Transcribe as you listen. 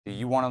Do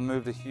you want to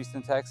move to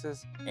Houston,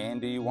 Texas? And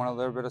do you want a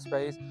little bit of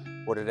space?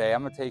 Well, today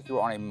I'm going to take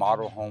you on a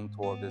model home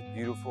tour of this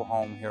beautiful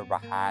home here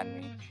behind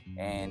me.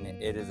 And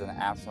it is an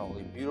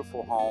absolutely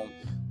beautiful home.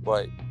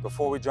 But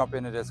before we jump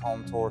into this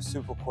home tour,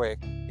 super quick,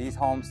 these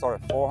homes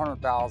start at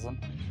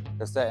 $400,000.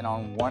 They're sitting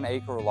on 1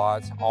 acre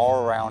lots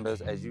all around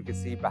us. As you can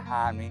see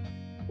behind me,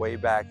 way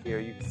back here,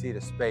 you can see the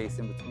space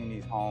in between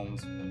these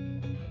homes.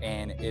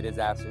 And it is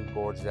absolutely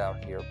gorgeous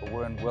out here. But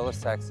we're in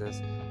Willis,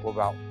 Texas. We're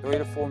about 3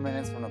 to 4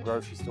 minutes from the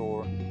grocery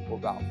store. We're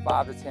about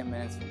 5 to 10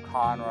 minutes from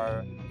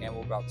Conroe, and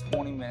we're about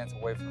 20 minutes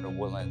away from the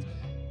Woodlands.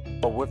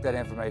 But with that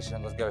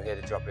information, let's go ahead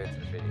and jump into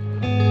the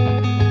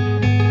video.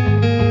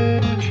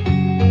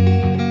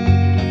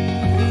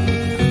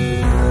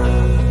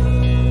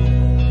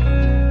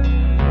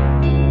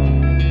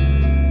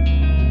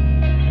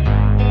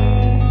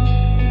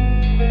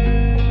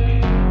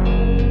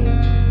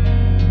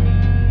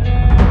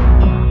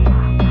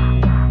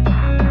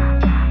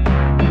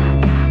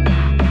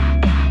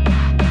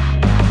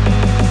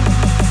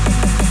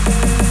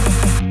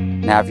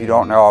 Now, if you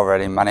don't know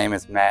already, my name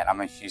is Matt.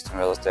 I'm a Houston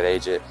real estate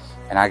agent,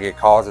 and I get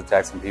calls and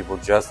texts from people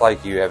just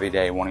like you every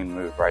day wanting to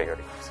move right here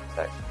to Houston,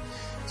 Texas.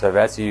 So if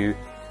that's you,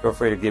 feel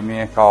free to give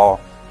me a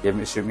call,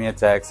 shoot me a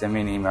text, send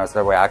me an email, so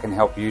that way I can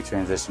help you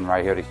transition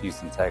right here to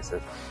Houston,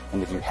 Texas.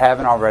 And if you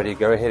haven't already,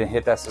 go ahead and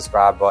hit that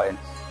subscribe button.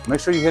 Make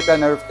sure you hit that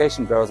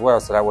notification bell as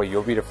well, so that way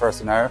you'll be the first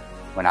to know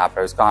when I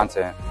post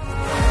content.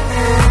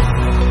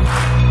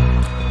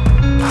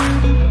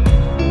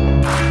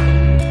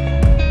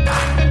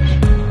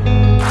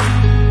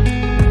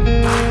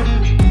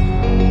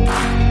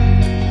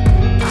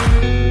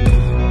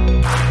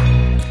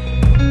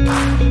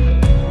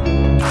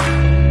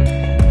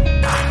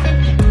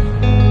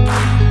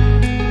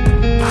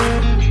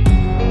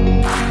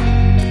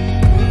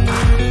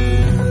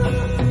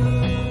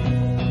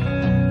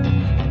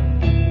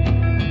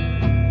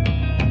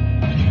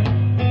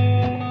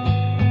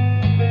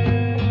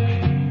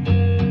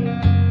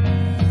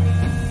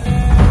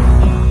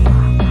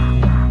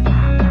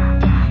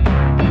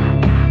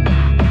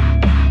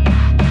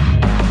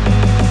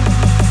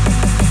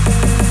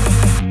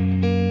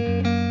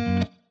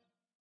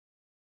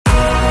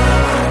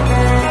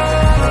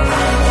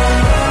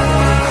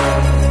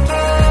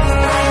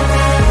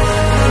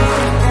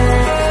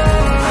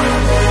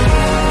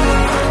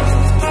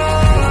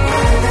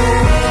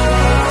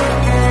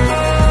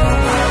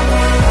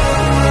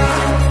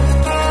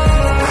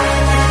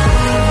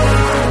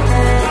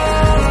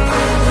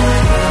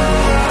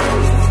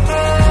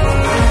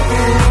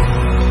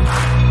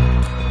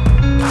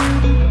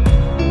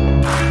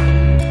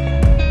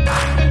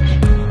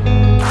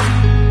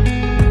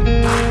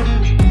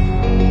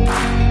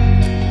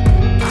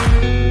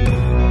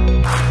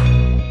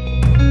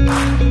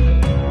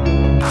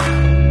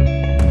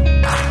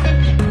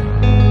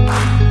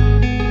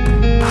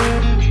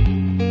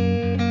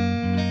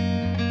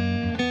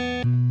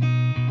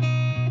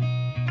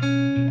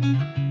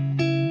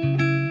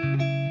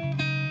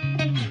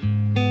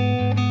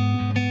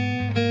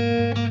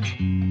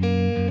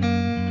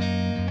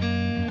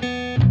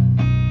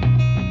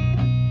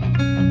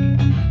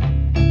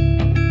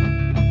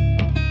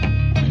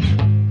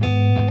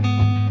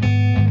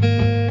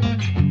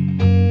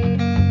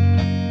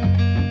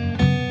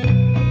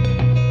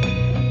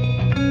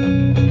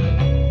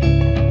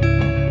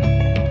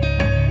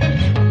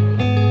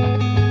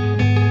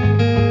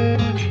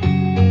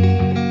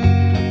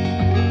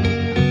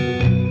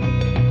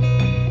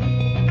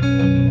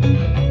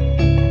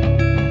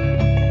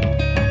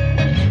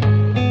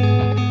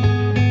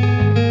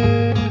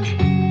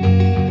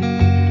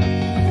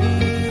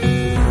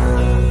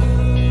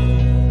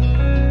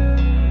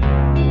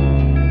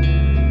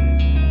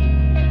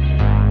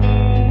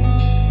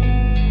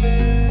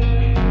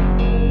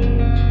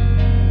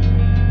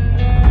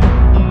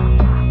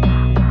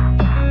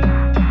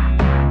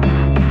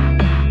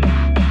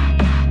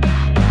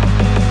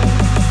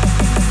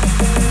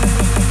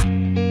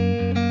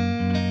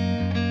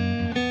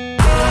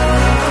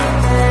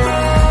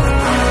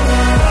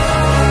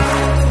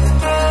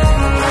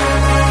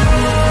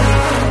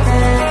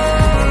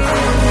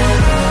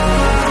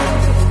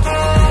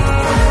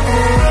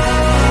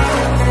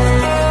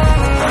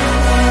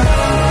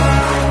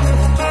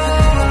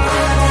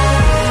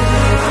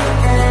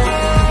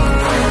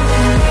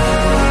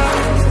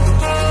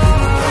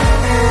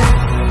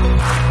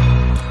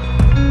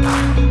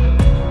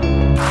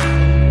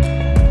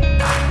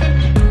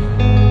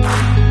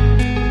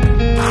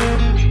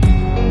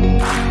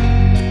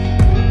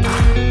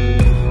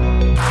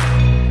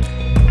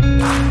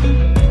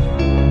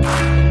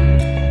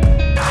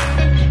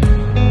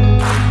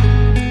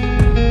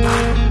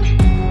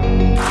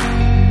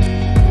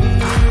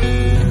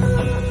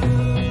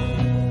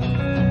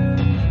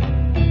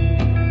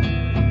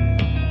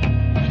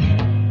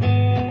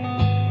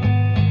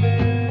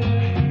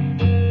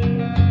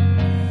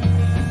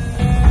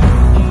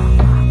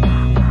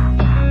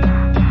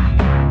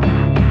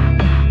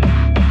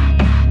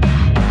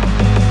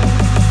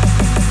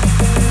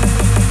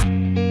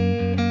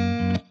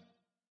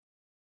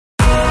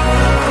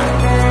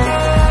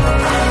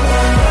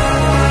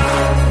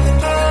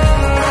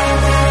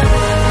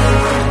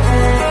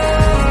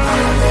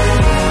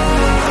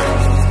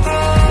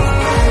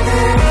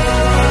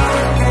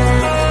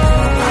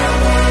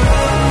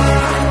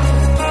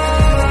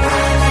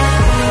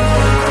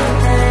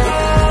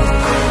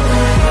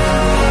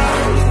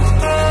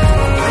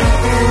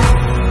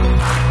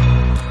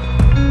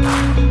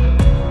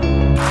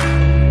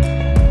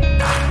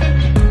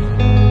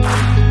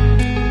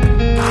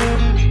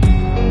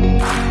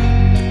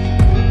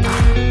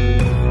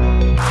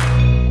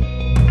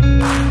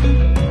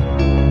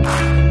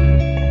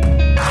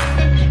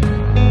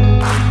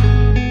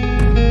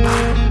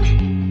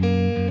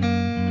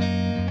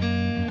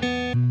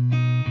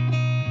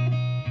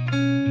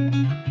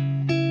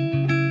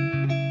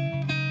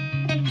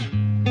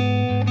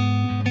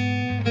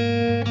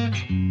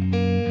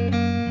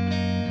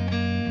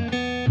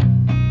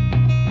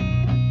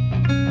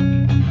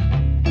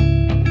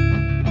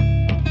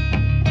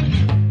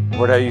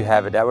 there you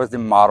have it. That was the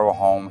model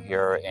home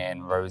here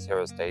in Rose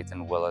Hill Estates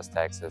in Willis,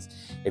 Texas.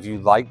 If you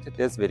liked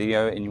this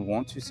video and you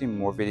want to see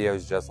more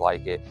videos just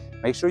like it,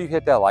 make sure you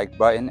hit that like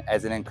button,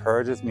 as it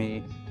encourages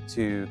me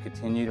to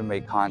continue to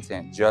make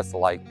content just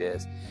like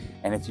this.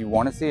 And if you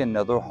want to see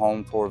another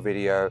home tour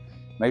video,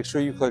 make sure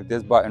you click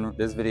this button,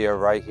 this video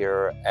right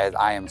here, as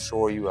I am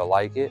sure you will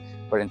like it.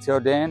 But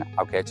until then,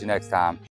 I'll catch you next time.